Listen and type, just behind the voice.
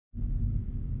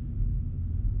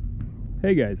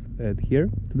Hey guys, Ed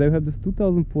here. Today we have this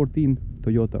 2014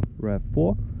 Toyota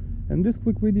Rav4, and in this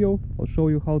quick video I'll show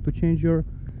you how to change your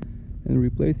and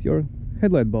replace your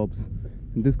headlight bulbs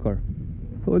in this car.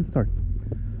 So let's start.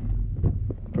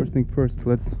 First thing first,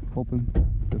 let's open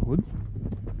the hood.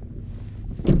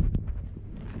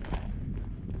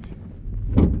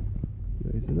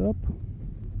 Raise it up.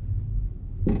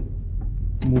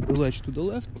 Move the latch to the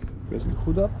left, press the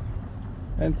hood up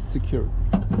and secure it.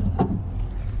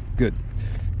 Good.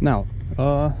 Now,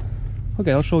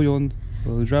 okay, I'll show you on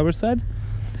the driver's side.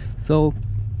 So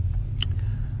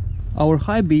our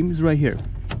high beam is right here.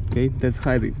 Okay, that's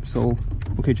high beam. So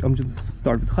okay, I'm just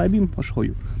start with high beam. I'll show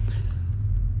you.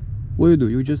 What you do,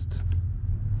 you just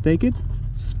take it,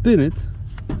 spin it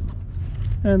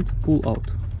and pull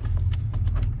out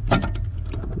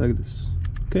like this.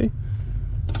 Okay,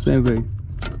 same way,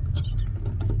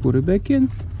 put it back in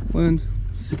and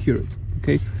secure it.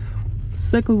 Okay,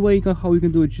 second way how you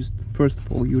can do it, just first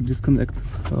of all you disconnect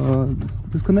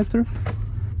this connector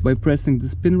by pressing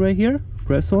this pin right here,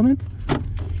 press on it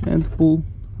and pull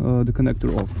the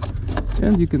connector off,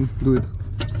 and you can do it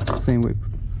the same way.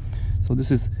 So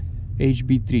this is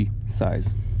HB3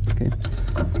 size. Okay,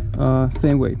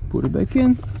 same way, put it back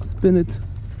in, spin it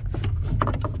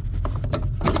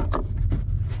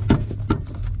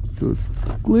till it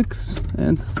clicks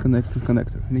and connect the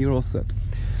connector, and you're all set.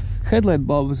 Headlight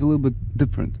bulb is a little bit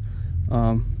different.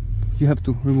 You have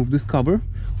to remove this cover,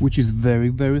 which is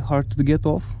very hard to get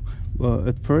off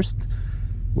at first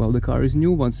while the car is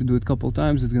new. Once you do it a couple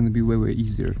times, it's going to be way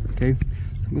easier. Okay,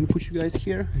 so I'm going to put you guys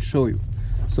here and show you.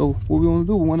 So what we want to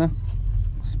do, we want to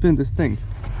spin this thing,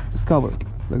 this cover,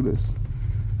 like this.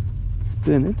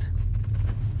 Spin it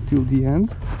till the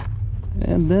end,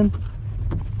 and then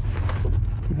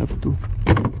you have to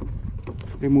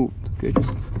remove it. Okay,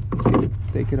 just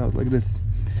take it out like this,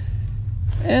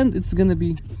 and it's gonna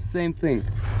be same thing.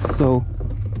 So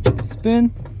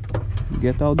spin,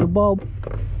 get out the bulb,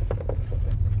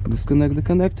 disconnect the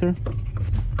connector,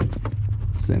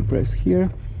 same press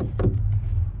here,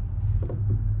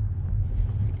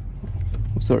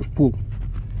 sorry, pull,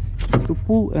 just to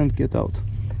pull and get out.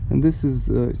 And this is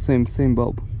same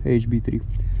bulb, HB3.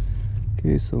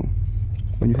 Okay, so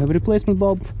when you have a replacement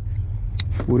bulb,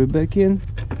 put it back in,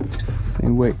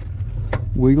 same way,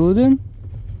 wiggle it in,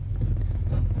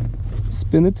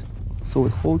 spin it so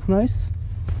it holds nice,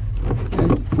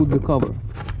 and put the cover.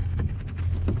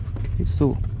 Okay,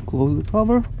 so close the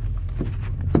cover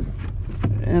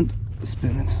and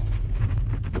spin it.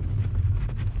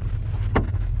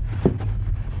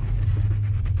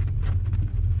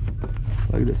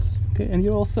 Like this. Okay, and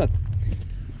you're all set.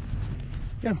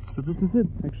 Yeah, so this is it.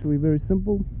 Actually very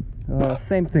simple.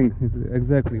 Same thing is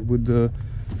exactly with the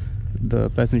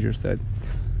passenger side.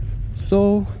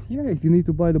 So yeah, if you need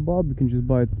to buy the bulb, you can just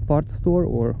buy it at parts store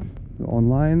or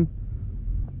online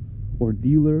or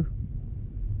dealer,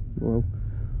 well,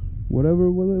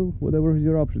 whatever is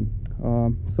your option.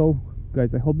 So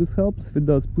guys, I hope this helps. If it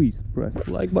does, please press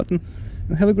the like button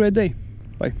and have a great day.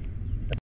 Bye.